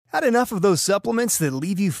Had enough of those supplements that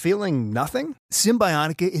leave you feeling nothing?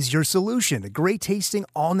 Symbiotica is your solution to great-tasting,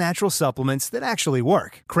 all-natural supplements that actually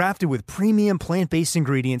work. Crafted with premium plant-based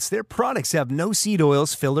ingredients, their products have no seed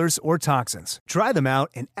oils, fillers, or toxins. Try them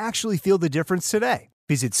out and actually feel the difference today.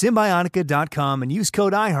 Visit Symbiotica.com and use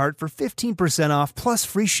code IHEART for 15% off plus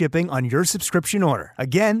free shipping on your subscription order.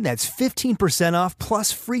 Again, that's 15% off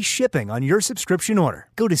plus free shipping on your subscription order.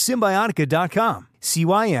 Go to Symbiotica.com,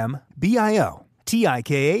 Symbiotika.com.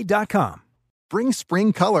 Bring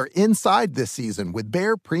spring color inside this season with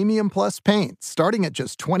Behr Premium Plus paint, starting at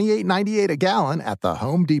just $28.98 a gallon at the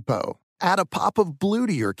Home Depot. Add a pop of blue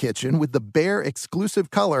to your kitchen with the Behr exclusive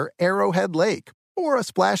color Arrowhead Lake, or a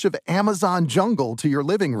splash of Amazon Jungle to your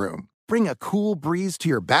living room. Bring a cool breeze to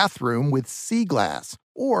your bathroom with Sea Glass,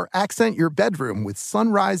 or accent your bedroom with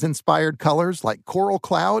sunrise-inspired colors like Coral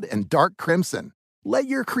Cloud and Dark Crimson. Let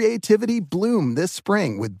your creativity bloom this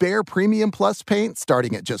spring with Behr Premium Plus paint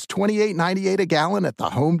starting at just $28.98 a gallon at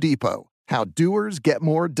the Home Depot. How doers get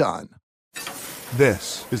more done.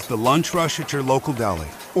 This is the lunch rush at your local deli.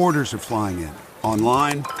 Orders are flying in.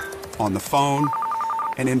 Online, on the phone,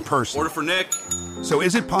 and in person. Order for Nick. So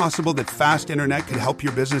is it possible that fast internet could help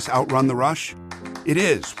your business outrun the rush? It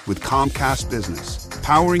is with Comcast Business,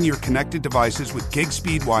 powering your connected devices with gig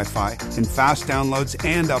speed Wi-Fi and fast downloads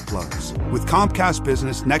and uploads. With Comcast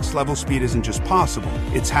Business, next level speed isn't just possible,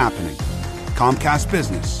 it's happening. Comcast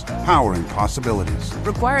Business, powering possibilities.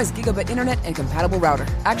 Requires gigabit internet and compatible router.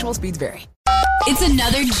 Actual speeds vary. It's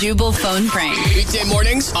another Jubal phone prank. Weekday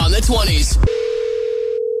mornings on the 20s.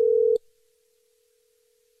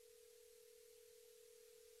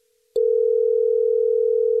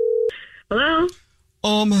 Hello?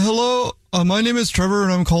 Hello. My name is Trevor,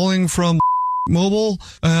 and I'm calling from Mobile,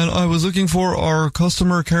 and I was looking for our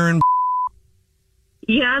customer, Karen.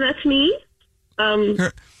 Yeah, that's me.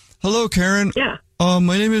 Hello, Karen. Yeah.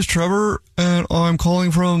 My name is Trevor, and I'm calling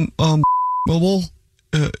from Mobile,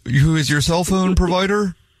 who is your cell phone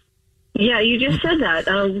provider. Yeah, you just said that.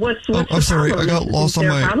 What's I'm sorry, problem? I got lost on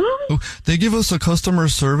my... They give us a customer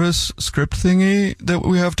service script thingy that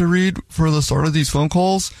we have to read for the start of these phone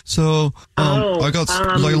calls. So I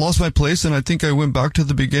lost my place, and I think I went back to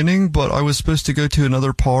the beginning, but I was supposed to go to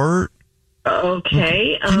another part.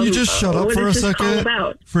 Okay. Can you just shut up for a second?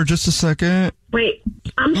 For just a second? Wait,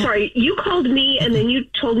 I'm sorry. You called me, and then you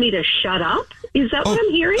told me to shut up? Is that what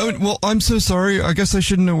I'm hearing? Well, I'm so sorry. I guess I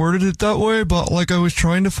shouldn't have worded it that way, but I was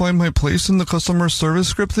trying to find my place in the customer service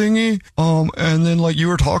script thingy. And then you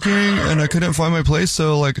were talking and I couldn't find my place.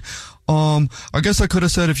 So I guess I could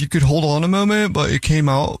have said if you could hold on a moment, but it came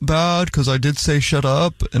out bad because I did say shut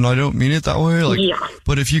up and I don't mean it that way. Yeah.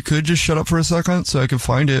 But if you could just shut up for a second so I could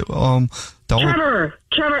find it. Trevor,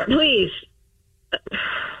 please.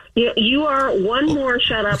 You are one more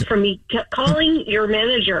shut up from me calling your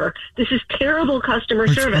manager. This is terrible customer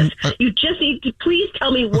service. You just need to please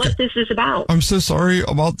tell me what this is about. I'm so sorry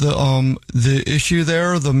about the issue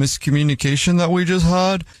there, the miscommunication that we just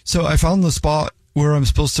had. So I found the spot where I'm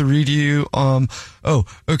supposed to read you.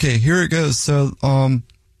 Okay, here it goes. So,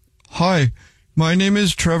 hi, my name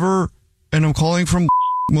is Trevor, and I'm calling from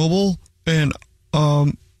Mobile, and,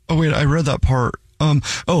 wait, I read that part.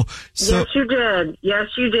 Yes, you did. Yes,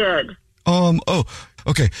 you did.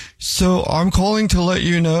 Okay. So I'm calling to let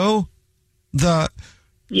you know that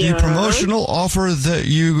the promotional offer that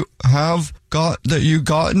you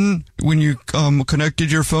gotten when you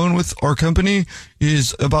connected your phone with our company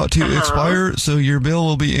is about to expire. So your bill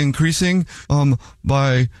will be increasing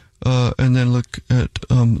by and then look at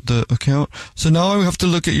the account. So now I have to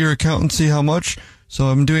look at your account and see how much. So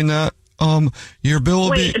I'm doing that. Your bill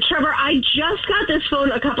will be... Trevor, I just got this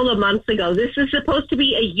phone a couple of months ago. This is supposed to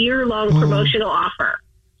be a year-long promotional offer.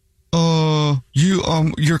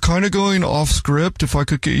 You're kind of going off script. If I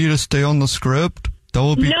could get you to stay on the script, that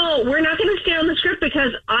would be... No, we're not going to stay on the script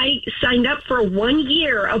because I signed up for 1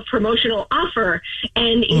 year of promotional offer,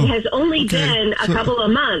 and it has only been a couple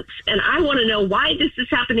of months, and I want to know why this is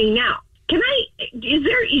happening now.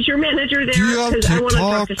 Is your manager there? Because I want to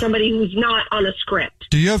talk to somebody who's not on a script.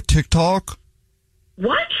 Do you have TikTok?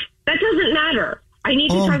 What? That doesn't matter. I need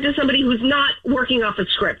to talk to somebody who's not working off a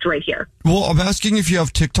script right here. Well, I'm asking if you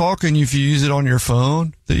have TikTok and if you use it on your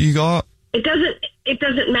phone that you got. It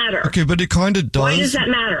doesn't matter. Okay, but it kind of does. Why does that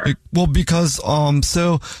matter? Because,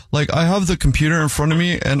 I have the computer in front of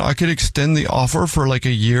me and I could extend the offer for a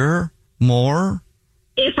year more.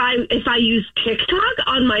 If I use TikTok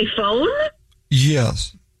on my phone?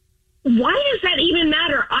 Yes. Why does that even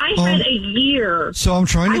matter? I had a year. So I'm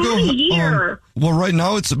trying to go. A year. Well, right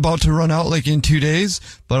now it's about to run out like in 2 days,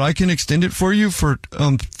 but I can extend it for you for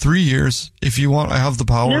 3 years if you want. I have the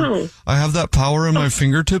power. No. I have that power in my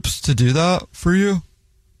fingertips to do that for you.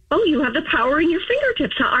 Oh, you have the power in your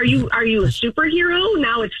fingertips. Huh? Are you a superhero?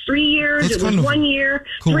 Now it's 3 years. That's it was 1 year,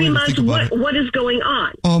 cool 3 months. What is going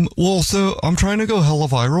on? Well, so I'm trying to go hella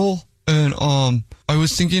viral, and I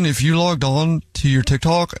was thinking if you logged on to your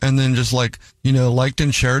TikTok and then just like, liked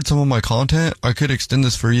and shared some of my content, I could extend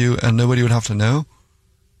this for you and nobody would have to know.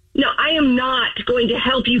 No, I am not going to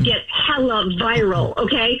help you get hella viral,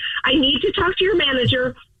 okay? I need to talk to your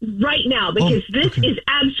manager right now because this is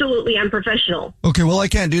absolutely unprofessional. Okay, well, I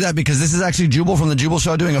can't do that because this is actually Jubal from the Jubal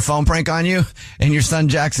Show doing a phone prank on you, and your son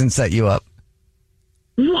Jackson set you up.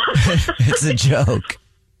 What? It's a joke.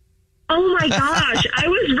 Oh my gosh, I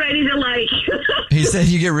was ready to He said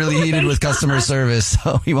you get really heated with customer service,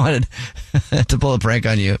 so he wanted to pull a prank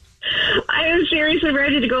on you. I am seriously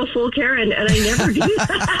ready to go full Karen, and I never do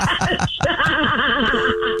that.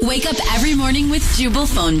 Wake up every morning with Jubal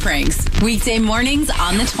phone pranks. Weekday mornings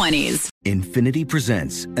on the 20s. Infiniti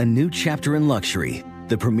presents a new chapter in luxury.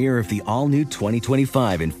 The premiere of the all-new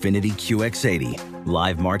 2025 Infiniti QX80.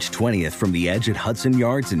 Live March 20th from the Edge at Hudson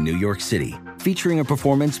Yards in New York City. Featuring a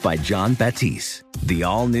performance by John Batiste. The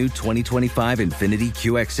all-new 2025 Infiniti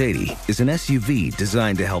QX80 is an SUV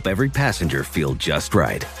designed to help every passenger feel just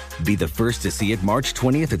right. Be the first to see it March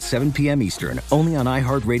 20th at 7 p.m. Eastern, only on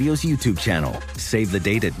iHeartRadio's YouTube channel. Save the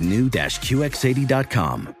date at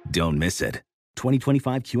new-QX80.com. Don't miss it.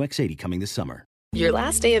 2025 QX80 coming this summer. Your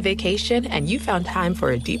last day of vacation and you found time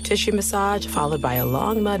for a deep tissue massage followed by a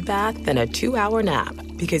long mud bath, then a 2-hour nap.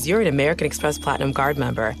 Because you're an American Express Platinum Card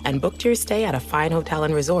member and booked your stay at a fine hotel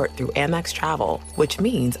and resort through Amex Travel, which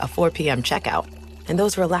means a 4 p.m. checkout. And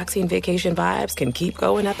those relaxing vacation vibes can keep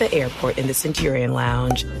going at the airport in the Centurion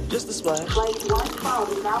Lounge. Just a splash.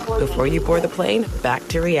 Before you board the plane, back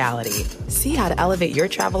to reality. See how to elevate your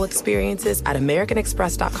travel experiences at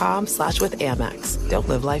americanexpress.com/withAmex. Don't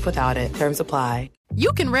live life without it. Terms apply.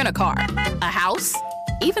 You can rent a car, a house,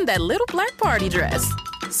 even that little black party dress.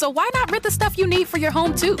 So why not rent the stuff you need for your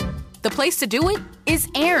home, too? The place to do it is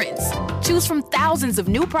Aaron's. Choose from thousands of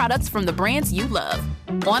new products from the brands you love,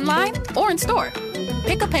 online or in store.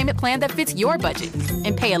 Pick a payment plan that fits your budget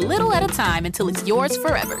and pay a little at a time until it's yours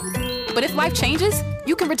forever. But if life changes,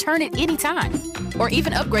 you can return it anytime or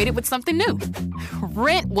even upgrade it with something new.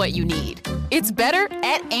 Rent what you need. It's better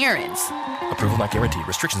at Aaron's. Approval not guaranteed.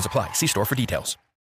 Restrictions apply. See store for details.